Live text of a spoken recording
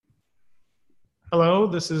Hello,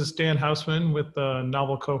 this is Dan Hausman with the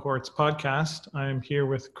Novel Cohorts podcast. I'm here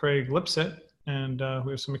with Craig Lipset, and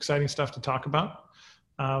we have some exciting stuff to talk about.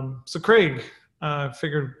 Craig,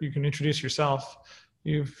 figured you can introduce yourself.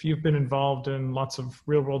 You've been involved in lots of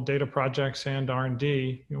real world data projects and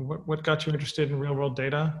R&D. What got you interested in real world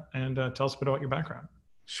data? And tell us a bit about your background.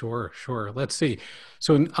 Sure. Let's see.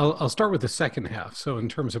 I'll start with the second half. So in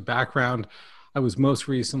terms of background, I was most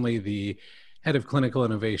recently the head of clinical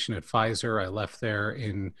innovation at Pfizer. I left there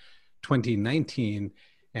in 2019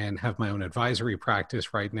 and have my own advisory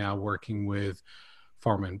practice right now, working with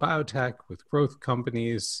pharma and biotech, with growth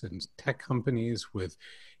companies and tech companies, with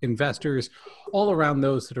investors, all around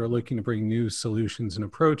those that are looking to bring new solutions and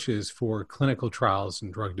approaches for clinical trials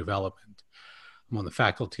and drug development. I'm on the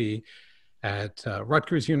faculty at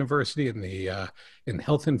Rutgers University in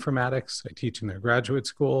health informatics. I teach in their graduate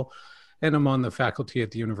school, and I'm on the faculty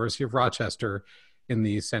at the University of Rochester in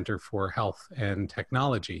the Center for Health and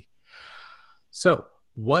Technology. So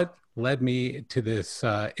what led me to this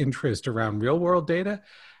interest around real-world data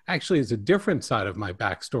actually is a different side of my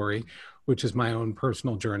backstory, which is my own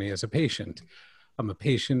personal journey as a patient. I'm a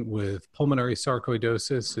patient with pulmonary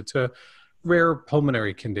sarcoidosis. It's a rare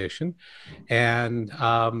pulmonary condition. And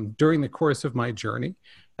during the course of my journey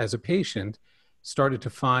as a patient, started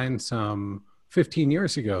to find some 15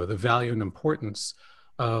 years ago the value and importance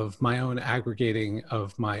of my own aggregating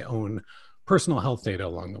of my own personal health data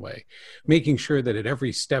along the way, making sure that at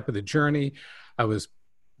every step of the journey, I was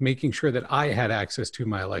making sure that I had access to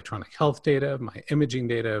my electronic health data, my imaging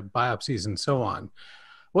data, biopsies, and so on.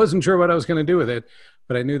 Wasn't sure what I was going to do with it,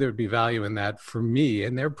 but I knew there would be value in that for me,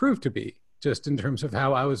 and there proved to be, just in terms of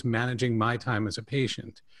how I was managing my time as a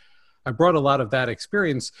patient. I brought a lot of that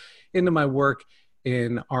experience into my work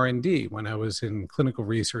in R&D when I was in clinical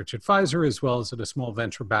research at Pfizer, as well as at a small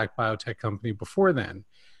venture-backed biotech company before then.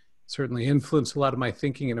 Certainly influenced a lot of my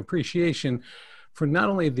thinking and appreciation for not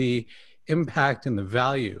only the impact and the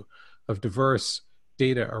value of diverse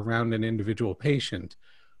data around an individual patient,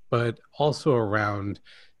 but also around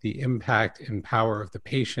the impact and power of the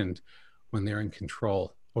patient when they're in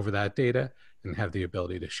control over that data and have the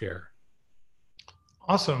ability to share.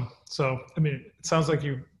 Awesome. So, it sounds like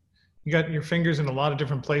you got your fingers in a lot of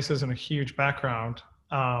different places and a huge background.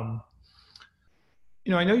 I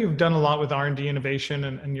know you've done a lot with R&D innovation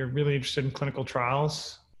and you're really interested in clinical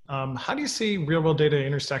trials. How do you see real world data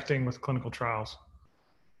intersecting with clinical trials?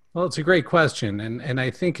 Well, it's a great question. And I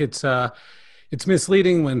think it's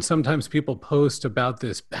misleading when sometimes people post about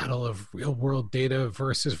this battle of real world data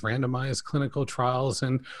versus randomized clinical trials.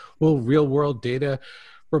 And will real world data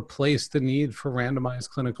replace the need for randomized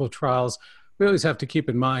clinical trials? We always have to keep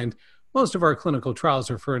in mind, most of our clinical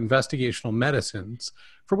trials are for investigational medicines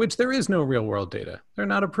for which there is no real world data. They're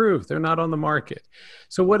not approved. They're not on the market.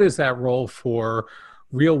 So what is that role for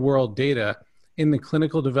real world data in the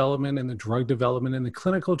clinical development and the drug development and the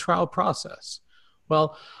clinical trial process?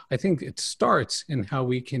 Well, I think it starts in how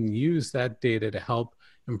we can use that data to help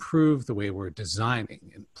improve the way we're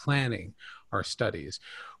designing and planning our studies,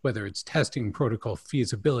 whether it's testing protocol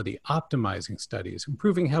feasibility, optimizing studies,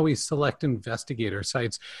 improving how we select investigator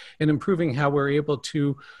sites, and improving how we're able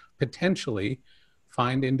to potentially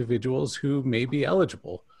find individuals who may be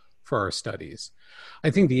eligible for our studies.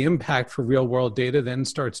 I think the impact for real world data then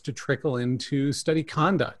starts to trickle into study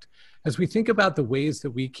conduct. As we think about the ways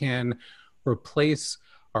that we can replace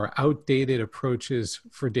our outdated approaches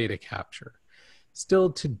for data capture.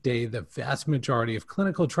 Still today, the vast majority of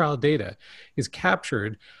clinical trial data is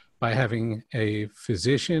captured by having a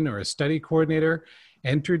physician or a study coordinator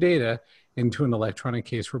enter data into an electronic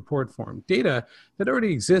case report form, data that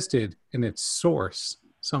already existed in its source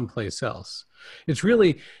someplace else. It's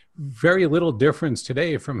really very little difference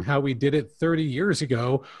today from how we did it 30 years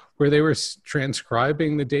ago, where they were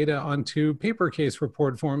transcribing the data onto paper case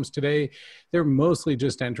report forms. Today, they're mostly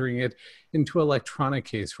just entering it into electronic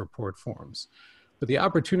case report forms. But the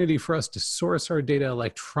opportunity for us to source our data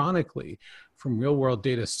electronically from real-world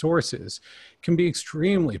data sources can be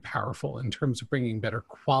extremely powerful in terms of bringing better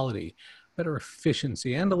quality, better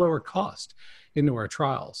efficiency, and a lower cost into our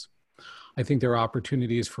trials. I think there are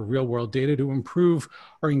opportunities for real-world data to improve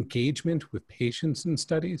our engagement with patients in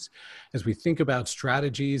studies as we think about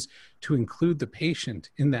strategies to include the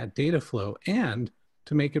patient in that data flow and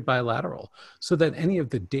to make it bilateral so that any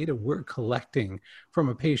of the data we're collecting from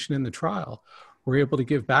a patient in the trial, we're able to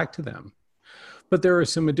give back to them. But there are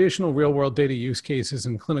some additional real-world data use cases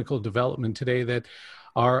in clinical development today that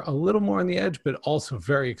are a little more on the edge, but also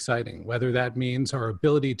very exciting, whether that means our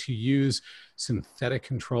ability to use synthetic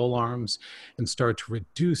control arms and start to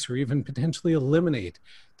reduce or even potentially eliminate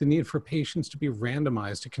the need for patients to be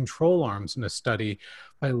randomized to control arms in a study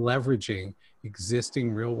by leveraging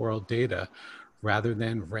existing real-world data rather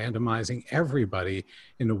than randomizing everybody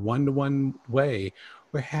in a one-to-one way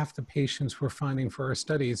where half the patients we're finding for our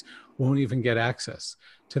studies won't even get access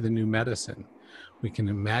to the new medicine. We can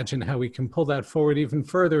imagine how we can pull that forward even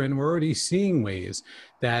further, and we're already seeing ways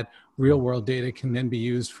that real-world data can then be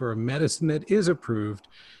used for a medicine that is approved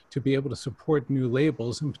to be able to support new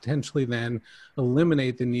labels and potentially then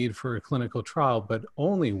eliminate the need for a clinical trial, but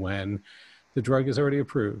only when the drug is already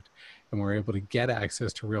approved and we're able to get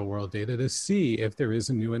access to real-world data to see if there is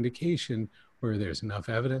a new indication where there's enough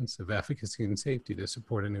evidence of efficacy and safety to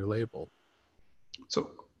support a new label.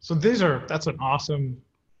 So that's an awesome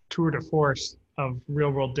tour de force of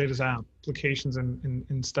real-world data applications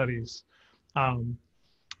in studies.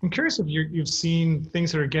 I'm curious if you've seen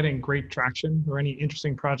things that are getting great traction or any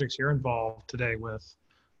interesting projects you're involved today with,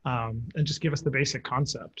 and just give us the basic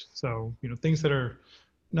concept. So, things that are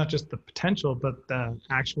not just the potential, but the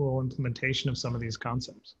actual implementation of some of these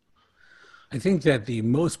concepts. I think that the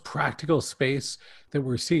most practical space that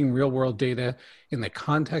we're seeing real world data in the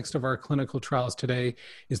context of our clinical trials today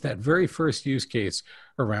is that very first use case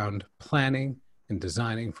around planning and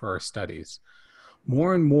designing for our studies.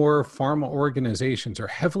 More and more pharma organizations are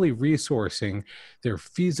heavily resourcing their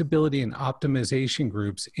feasibility and optimization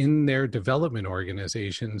groups in their development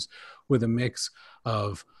organizations with a mix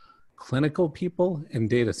of clinical people and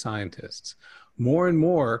data scientists. More and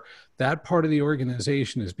more, that part of the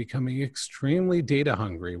organization is becoming extremely data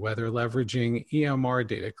hungry, whether leveraging EMR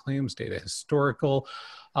data, claims data, historical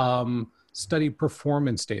study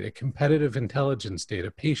performance data, competitive intelligence data,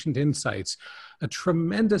 patient insights, a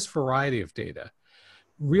tremendous variety of data,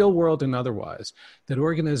 real world and otherwise, that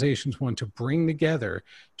organizations want to bring together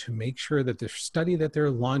to make sure that the study that they're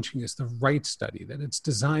launching is the right study, that it's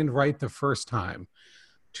designed right the first time.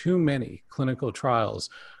 Too many clinical trials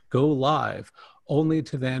go live only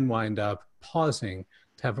to then wind up pausing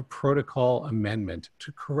to have a protocol amendment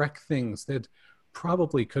to correct things that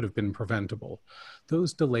probably could have been preventable.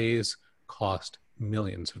 Those delays cost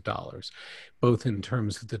millions of dollars, both in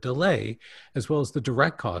terms of the delay as well as the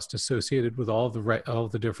direct cost associated with all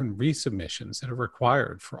the different resubmissions that are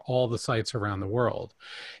required for all the sites around the world.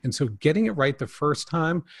 And so getting it right the first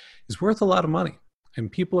time is worth a lot of money. And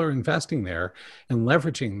people are investing there and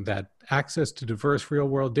leveraging that access to diverse real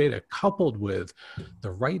world data coupled with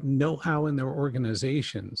the right know-how in their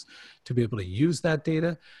organizations to be able to use that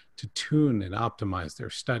data to tune and optimize their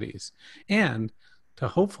studies and to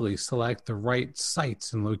hopefully select the right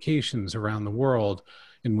sites and locations around the world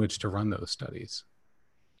in which to run those studies.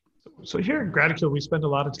 So here at GratitudeCare, we spend a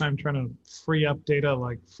lot of time trying to free up data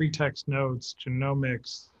like free text notes,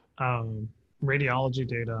 genomics, radiology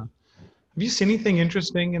data. Have you seen anything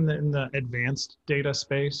interesting in the advanced data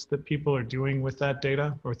space that people are doing with that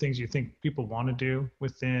data, or things you think people want to do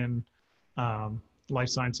within life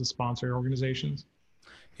sciences sponsor organizations?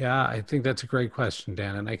 Yeah, I think that's a great question,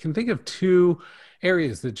 Dan. And I can think of two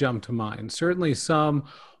areas that jump to mind. Certainly some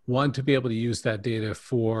want to be able to use that data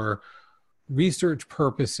for research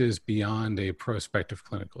purposes beyond a prospective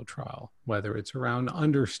clinical trial, whether it's around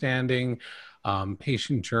understanding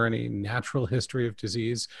patient journey, natural history of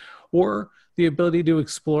disease, or the ability to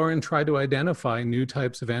explore and try to identify new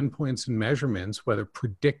types of endpoints and measurements, whether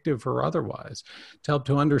predictive or otherwise, to help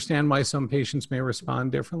to understand why some patients may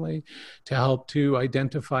respond differently, to help to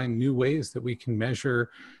identify new ways that we can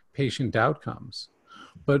measure patient outcomes.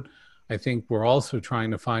 But I think we're also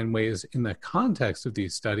trying to find ways in the context of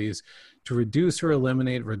these studies to reduce or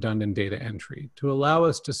eliminate redundant data entry, to allow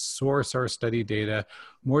us to source our study data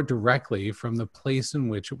more directly from the place in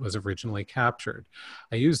which it was originally captured.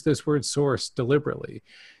 I use this word source deliberately.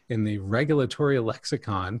 In the regulatory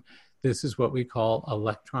lexicon, this is what we call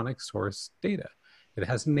electronic source data. It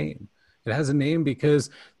has a name. It has a name because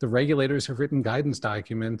the regulators have written guidance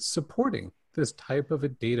documents supporting this type of a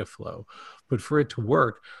data flow. But for it to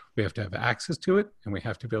work, we have to have access to it and we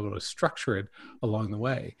have to be able to structure it along the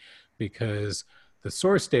way, because the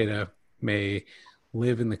source data may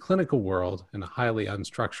live in the clinical world in a highly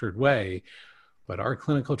unstructured way, but our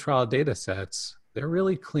clinical trial data sets, they're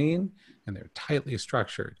really clean and they're tightly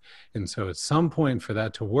structured. And so at some point for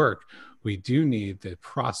that to work, we do need the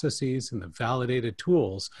processes and the validated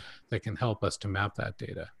tools that can help us to map that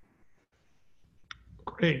data.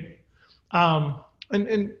 Great. And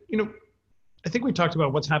I think we talked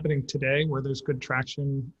about what's happening today, where there's good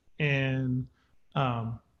traction in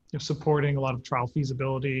supporting a lot of trial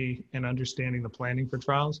feasibility and understanding the planning for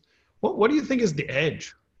trials. What do you think is the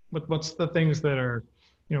edge? What's the things that are,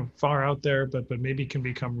 far out there, but maybe can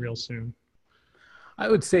become real soon? I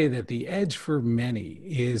would say that the edge for many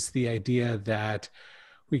is the idea that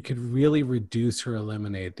we could really reduce or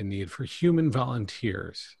eliminate the need for human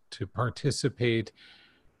volunteers to participate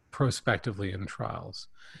prospectively in trials.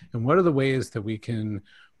 And what are the ways that we can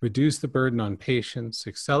reduce the burden on patients,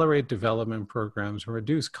 accelerate development programs, and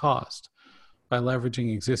reduce cost by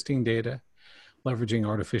leveraging existing data, leveraging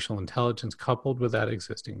artificial intelligence coupled with that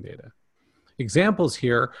existing data? Examples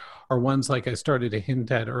here are ones like I started to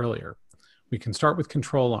hint at earlier. We can start with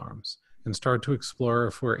control arms and start to explore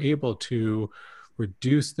if we're able to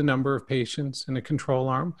reduce the number of patients in a control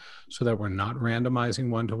arm so that we're not randomizing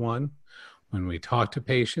one-to-one. When we talk to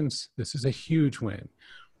patients, this is a huge win.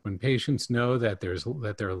 When patients know that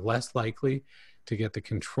they're less likely to get the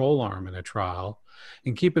control arm in a trial,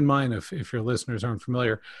 and keep in mind, if your listeners aren't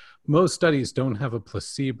familiar, most studies don't have a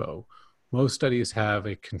placebo. Most studies have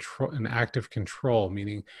an active control,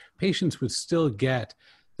 meaning patients would still get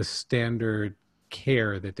the standard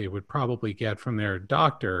care that they would probably get from their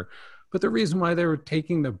doctor. But the reason why they're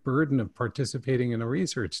taking the burden of participating in a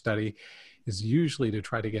research study is usually to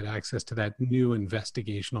try to get access to that new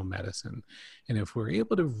investigational medicine. And if we're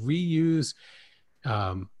able to reuse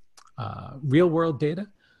real world data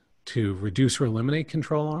to reduce or eliminate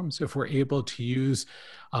control arms, if we're able to use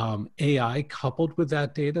AI coupled with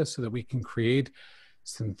that data so that we can create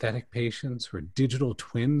synthetic patients or digital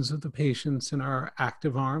twins of the patients in our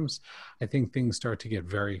active arms, I think things start to get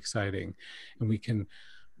very exciting. And we can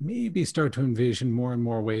maybe start to envision more and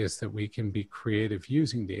more ways that we can be creative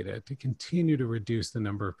using data to continue to reduce the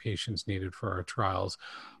number of patients needed for our trials.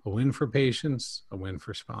 A win for patients, a win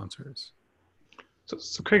for sponsors.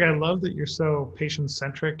 So Craig, I love that you're so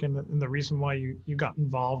patient-centric, and the reason why you got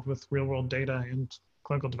involved with real-world data and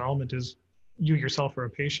clinical development is you yourself are a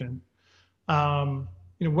patient.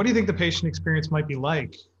 What do you think the patient experience might be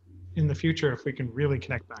like in the future if we can really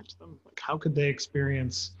connect back to them? Like, how could they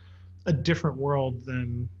experience a different world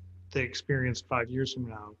than they experienced 5 years from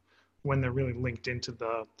now when they're really linked into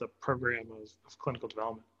the program of clinical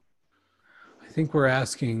development? I think we're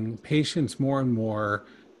asking patients more and more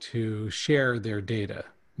to share their data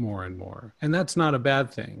more and more. And that's not a bad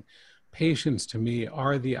thing. Patients, to me,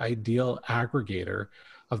 are the ideal aggregator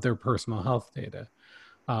of their personal health data.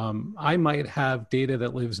 I might have data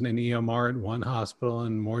that lives in an EMR at one hospital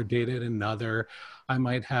and more data at another. I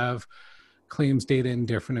might have claims data in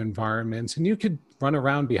different environments. And you could run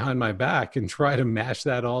around behind my back and try to mash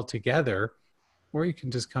that all together, or you can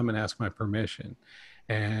just come and ask my permission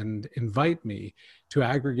and invite me to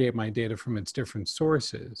aggregate my data from its different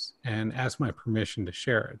sources and ask my permission to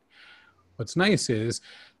share it. What's nice is,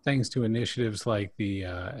 thanks to initiatives like the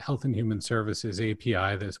Health and Human Services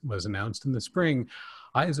API that was announced in the spring,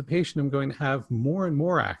 I, as a patient, am going to have more and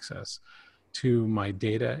more access to my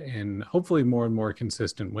data in hopefully more and more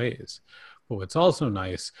consistent ways. But what's also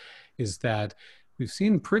nice is that we've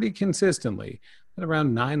seen pretty consistently that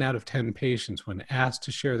around 9 out of 10 patients, when asked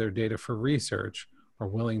to share their data for research, are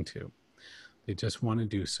willing to. They just want to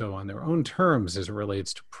do so on their own terms as it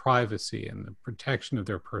relates to privacy and the protection of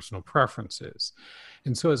their personal preferences.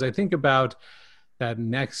 And so as I think about that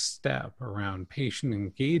next step around patient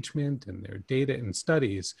engagement and their data and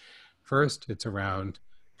studies, first, it's around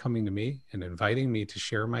coming to me and inviting me to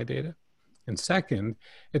share my data. And second,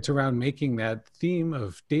 it's around making that theme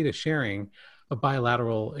of data sharing a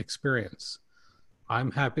bilateral experience.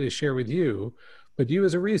 I'm happy to share with you, but you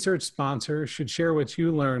as a research sponsor should share what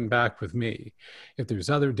you learn back with me. If there's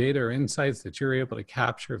other data or insights that you're able to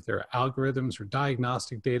capture, if there are algorithms or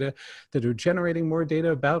diagnostic data that are generating more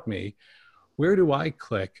data about me, where do I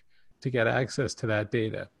click to get access to that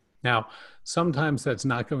data? Now, sometimes that's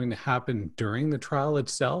not going to happen during the trial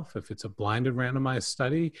itself. If it's a blinded randomized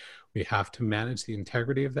study, we have to manage the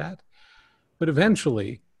integrity of that. But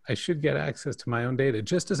eventually, I should get access to my own data,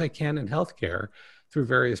 just as I can in healthcare through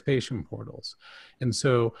various patient portals. And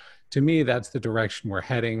so to me, that's the direction we're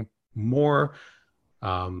heading: more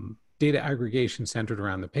data aggregation centered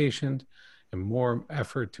around the patient and more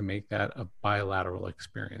effort to make that a bilateral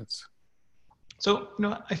experience. So,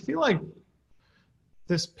 I feel like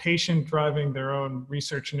this patient driving their own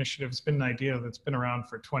research initiative has been an idea that's been around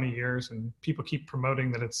for 20 years, and people keep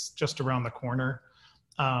promoting that it's just around the corner.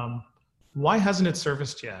 Why hasn't it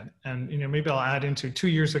surfaced yet? And maybe I'll add into 2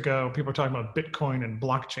 years ago, people were talking about Bitcoin and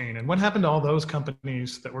blockchain, and what happened to all those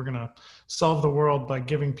companies that were going to solve the world by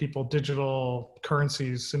giving people digital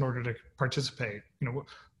currencies in order to participate?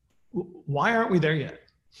 Why aren't we there yet?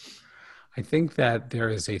 I think that there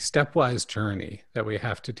is a stepwise journey that we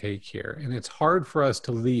have to take here, and it's hard for us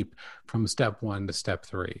to leap from step one to step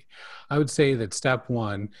three. I would say that step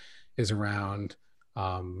one is around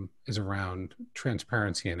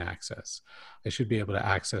transparency and access. I should be able to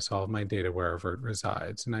access all of my data wherever it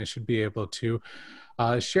resides, and I should be able to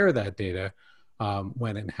share that data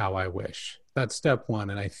when and how I wish. That's step one,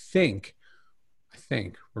 and I think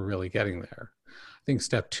we're really getting there. I think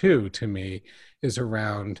step two to me is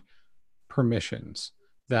around permissions,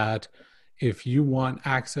 that if you want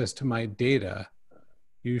access to my data,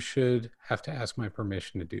 you should have to ask my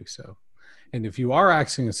permission to do so. And if you are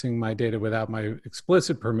accessing my data without my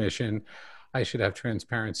explicit permission, I should have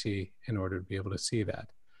transparency in order to be able to see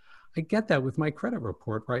that. I get that with my credit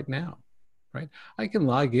report right now, right? I can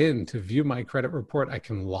log in to view my credit report. I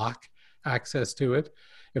can lock access to it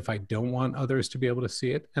if I don't want others to be able to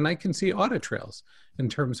see it. And I can see audit trails in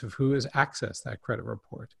terms of who has accessed that credit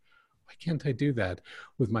report. Why can't I do that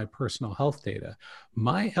with my personal health data?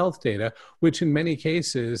 My health data, which in many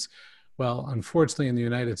cases, well, unfortunately in the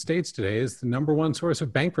United States today, is the number one source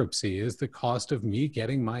of bankruptcy, is the cost of me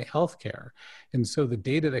getting my health care. And so the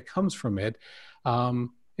data that comes from it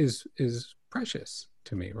is precious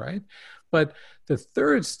to me, right? But the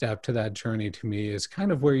third step to that journey to me is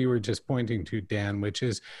kind of where you were just pointing to, Dan, which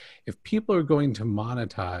is if people are going to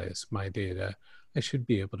monetize my data, I should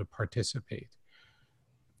be able to participate.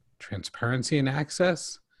 Transparency and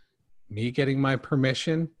access, me getting my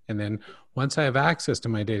permission, and then once I have access to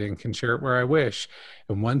my data and can share it where I wish,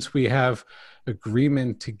 and once we have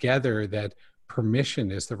agreement together that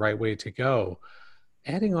permission is the right way to go,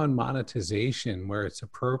 adding on monetization where it's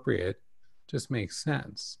appropriate just makes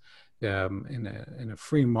sense. In a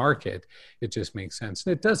free market, it just makes sense.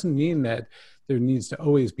 And it doesn't mean that there needs to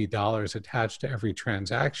always be dollars attached to every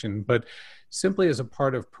transaction, but simply as a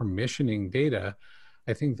part of permissioning data,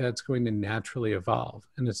 I think that's going to naturally evolve,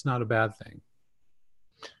 and it's not a bad thing.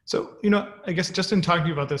 So, I guess just in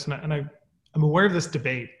talking about this, and I'm aware of this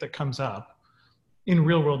debate that comes up in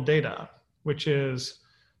real world data, which is,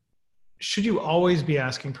 should you always be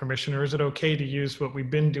asking permission, or is it okay to use what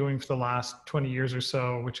we've been doing for the last 20 years or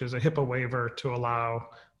so, which is a HIPAA waiver to allow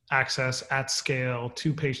access at scale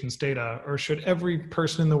to patients' data, or should every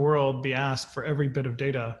person in the world be asked for every bit of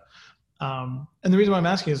data? And the reason why I'm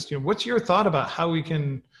asking is, what's your thought about how we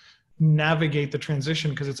can navigate the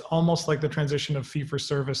transition? Because it's almost like the transition of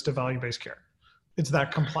fee-for-service to value-based care. It's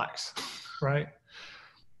that complex, right?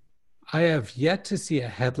 I have yet to see a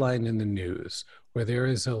headline in the news where there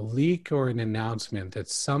is a leak or an announcement that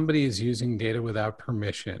somebody is using data without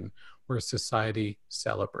permission where society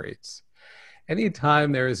celebrates.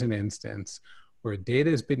 Anytime there is an instance where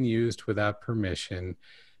data has been used without permission,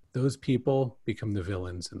 those people become the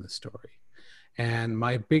villains in the story. And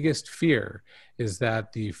my biggest fear is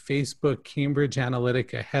that the Facebook Cambridge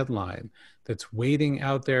Analytica headline that's waiting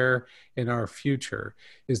out there in our future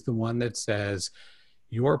is the one that says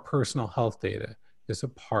your personal health data is a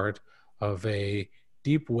part of a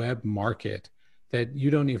deep web market that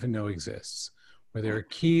you don't even know exists, where there are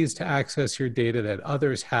keys to access your data that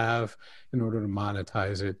others have in order to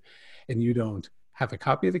monetize it, and you don't have a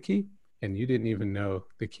copy of the key, and you didn't even know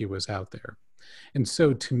the key was out there. And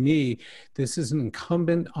so to me, this is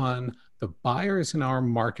incumbent on the buyers in our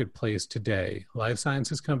marketplace today, life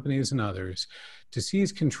sciences companies and others, to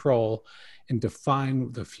seize control and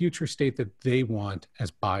define the future state that they want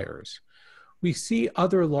as buyers. We see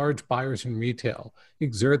other large buyers in retail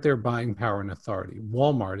exert their buying power and authority.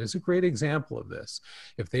 Walmart is a great example of this.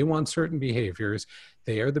 If they want certain behaviors,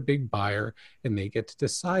 they are the big buyer and they get to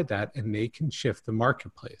decide that, and they can shift the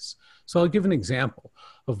marketplace. So I'll give an example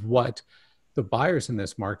of what the buyers in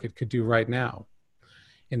this market could do right now.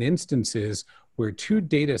 In instances where two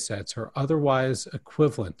data sets are otherwise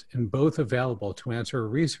equivalent and both available to answer a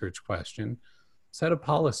research question, set a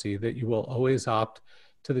policy that you will always opt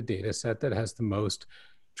to the data set that has the most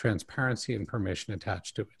transparency and permission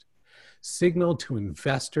attached to it. Signal to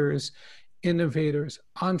investors, innovators,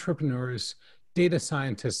 entrepreneurs, data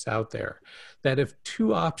scientists out there that if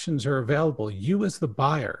two options are available, you as the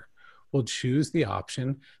buyer will choose the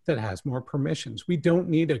option that has more permissions. We don't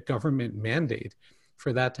need a government mandate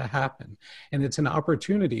for that to happen. And it's an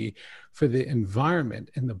opportunity for the environment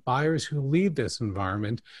and the buyers who lead this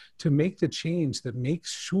environment to make the change that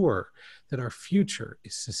makes sure that our future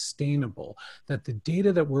is sustainable, that the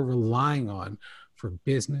data that we're relying on for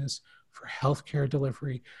business, for healthcare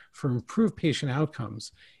delivery, for improved patient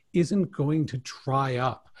outcomes isn't going to dry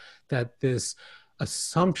up, that this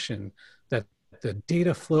assumption that that the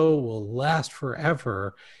data flow will last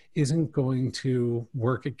forever isn't going to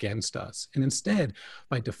work against us. And instead,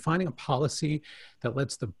 by defining a policy that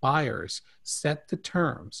lets the buyers set the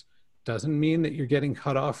terms, doesn't mean that you're getting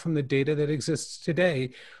cut off from the data that exists today.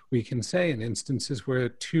 We can say in instances where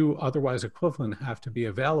two otherwise equivalent have to be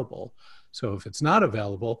available. So if it's not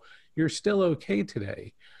available, you're still okay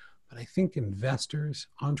today. But I think investors,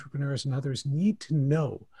 entrepreneurs, and others need to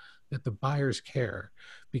know that the buyers care,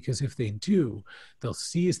 because if they do, they'll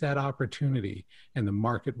seize that opportunity and the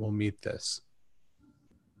market will meet this.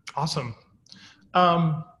 Awesome.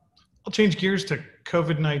 I'll change gears to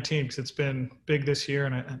COVID-19 because it's been big this year,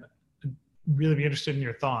 and I'd really be interested in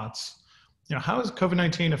your thoughts. How does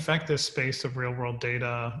COVID-19 affect this space of real world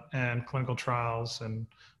data and clinical trials? And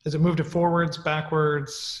has it moved it forwards,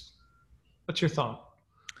 backwards? What's your thought?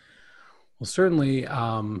 Well, certainly,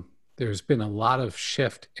 there's been a lot of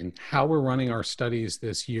shift in how we're running our studies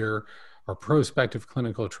this year. Our prospective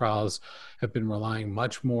clinical trials have been relying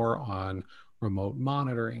much more on remote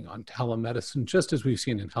monitoring, on telemedicine, just as we've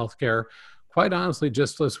seen in healthcare, quite honestly,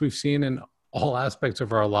 just as we've seen in all aspects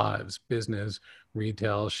of our lives, business,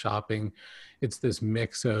 retail, shopping. It's this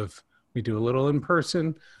mix of we do a little in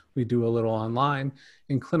person, we do a little online,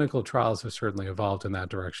 and clinical trials have certainly evolved in that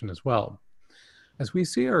direction as well. As we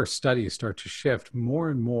see our studies start to shift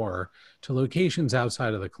more and more to locations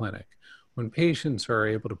outside of the clinic, when patients are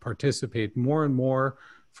able to participate more and more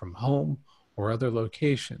from home or other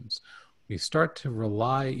locations, we start to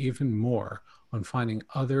rely even more on finding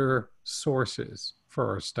other sources for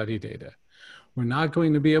our study data. We're not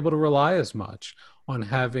going to be able to rely as much on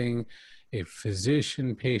having a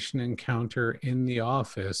physician-patient encounter in the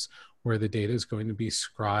office where the data is going to be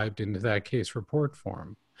scribed into that case report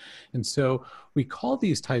form. And so we call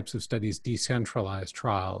these types of studies decentralized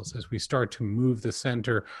trials as we start to move the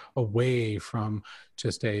center away from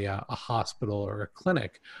just a hospital or a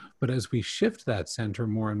clinic. But as we shift that center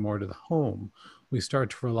more and more to the home, we start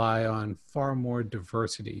to rely on far more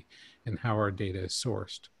diversity in how our data is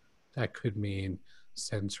sourced. That could mean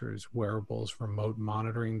sensors, wearables, remote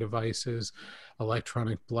monitoring devices,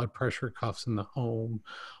 electronic blood pressure cuffs in the home.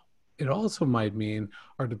 It also might mean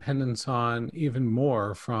our dependence on even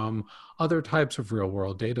more from other types of real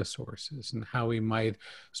world data sources and how we might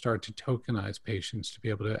start to tokenize patients to be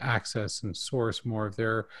able to access and source more of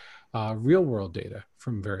their real world data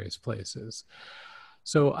from various places.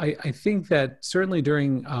 So I think that certainly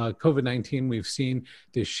during COVID-19, we've seen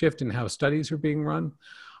this shift in how studies are being run.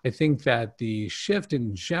 I think that the shift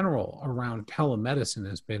in general around telemedicine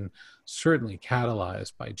has been certainly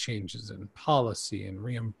catalyzed by changes in policy and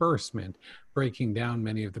reimbursement, breaking down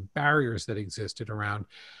many of the barriers that existed around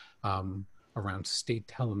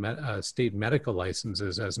state medical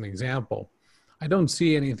licenses, as an example. I don't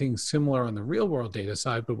see anything similar on the real world data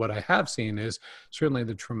side, but what I have seen is certainly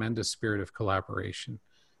the tremendous spirit of collaboration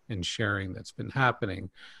and sharing that's been happening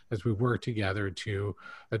as we work together to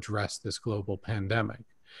address this global pandemic.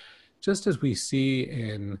 Just as we see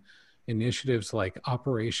in initiatives like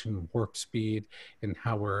Operation Warp Speed and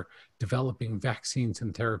how we're developing vaccines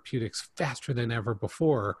and therapeutics faster than ever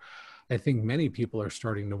before, I think many people are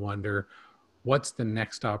starting to wonder, what's the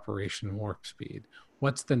next Operation Warp Speed?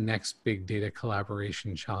 What's the next big data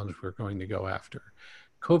collaboration challenge we're going to go after?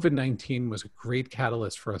 COVID-19 was a great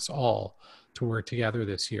catalyst for us all to work together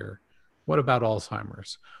this year. What about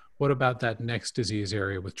Alzheimer's? What about that next disease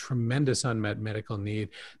area with tremendous unmet medical need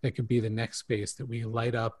that could be the next space that we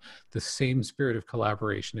light up the same spirit of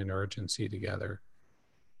collaboration and urgency together?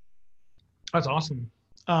 That's awesome.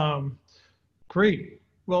 Great.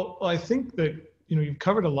 Well, I think that, you've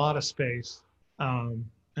covered a lot of space.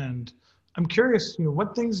 And I'm curious,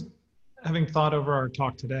 what things, having thought over our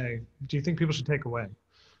talk today, do you think people should take away?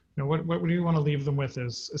 What do you want to leave them with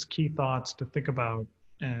as key thoughts to think about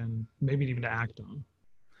and maybe even to act on?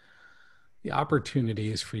 The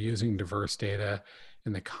opportunities for using diverse data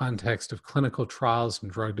in the context of clinical trials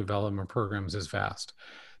and drug development programs is vast.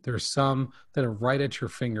 There are some that are right at your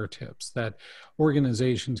fingertips that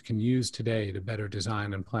organizations can use today to better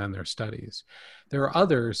design and plan their studies. There are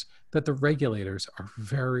others that the regulators are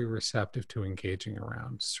very receptive to engaging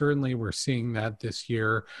around. Certainly, we're seeing that this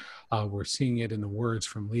year. We're seeing it in the words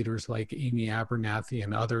from leaders like Amy Abernathy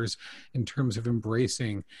and others in terms of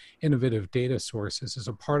embracing innovative data sources as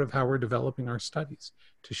a part of how we're developing our studies,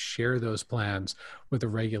 to share those plans with the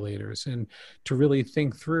regulators and to really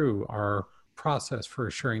think through our process for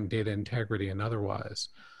assuring data integrity and otherwise.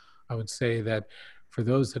 I would say that for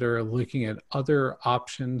those that are looking at other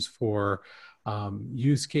options for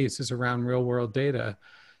use cases around real world data,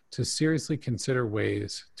 to seriously consider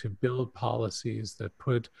ways to build policies that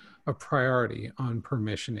put a priority on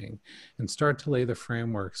permissioning and start to lay the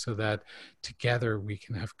framework so that together we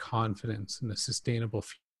can have confidence in a sustainable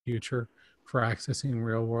future for accessing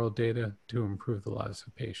real world data to improve the lives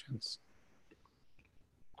of patients.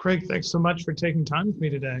 Craig, thanks so much for taking time with me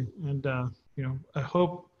today. And, I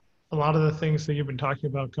hope a lot of the things that you've been talking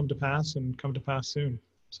about come to pass and come to pass soon.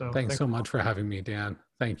 So thanks so much for having me, Dan.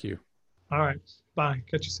 Thank you. All right. Bye.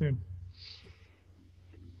 Catch you soon.